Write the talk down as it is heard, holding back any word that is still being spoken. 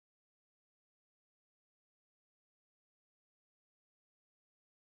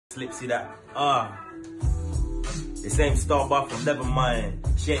slip, see that? This ain't Stardom, never mind.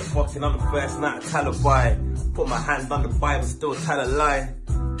 She ain't fucking on the first night of Talibai. Put my hand on the Bible, still tell a lie.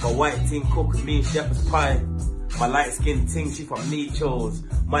 My white ting cook with me and shepherd's pie. My light skinned ting, she from Nichos.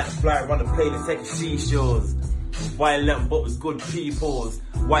 Might fly around the plane and take a seashores. Violent but with good peoples.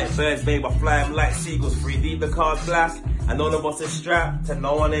 White birds made by flying like seagulls. 3D the car's black. And none of us are strapped. And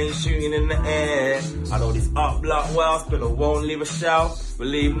no one ain't shooting in the air. I know this up block well, spinner won't leave a shout. But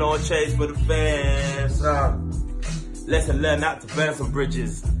leave no chase for the fans. Lesson learned not to burn some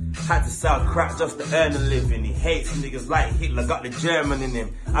bridges. Had to sell crack just to earn a living. He hates niggas like Hitler, got the German in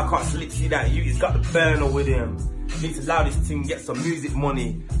him. I can't sleep, see that you, he's got the burner with him. Need to allow this thing, get some music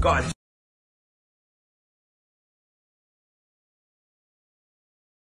money. Got a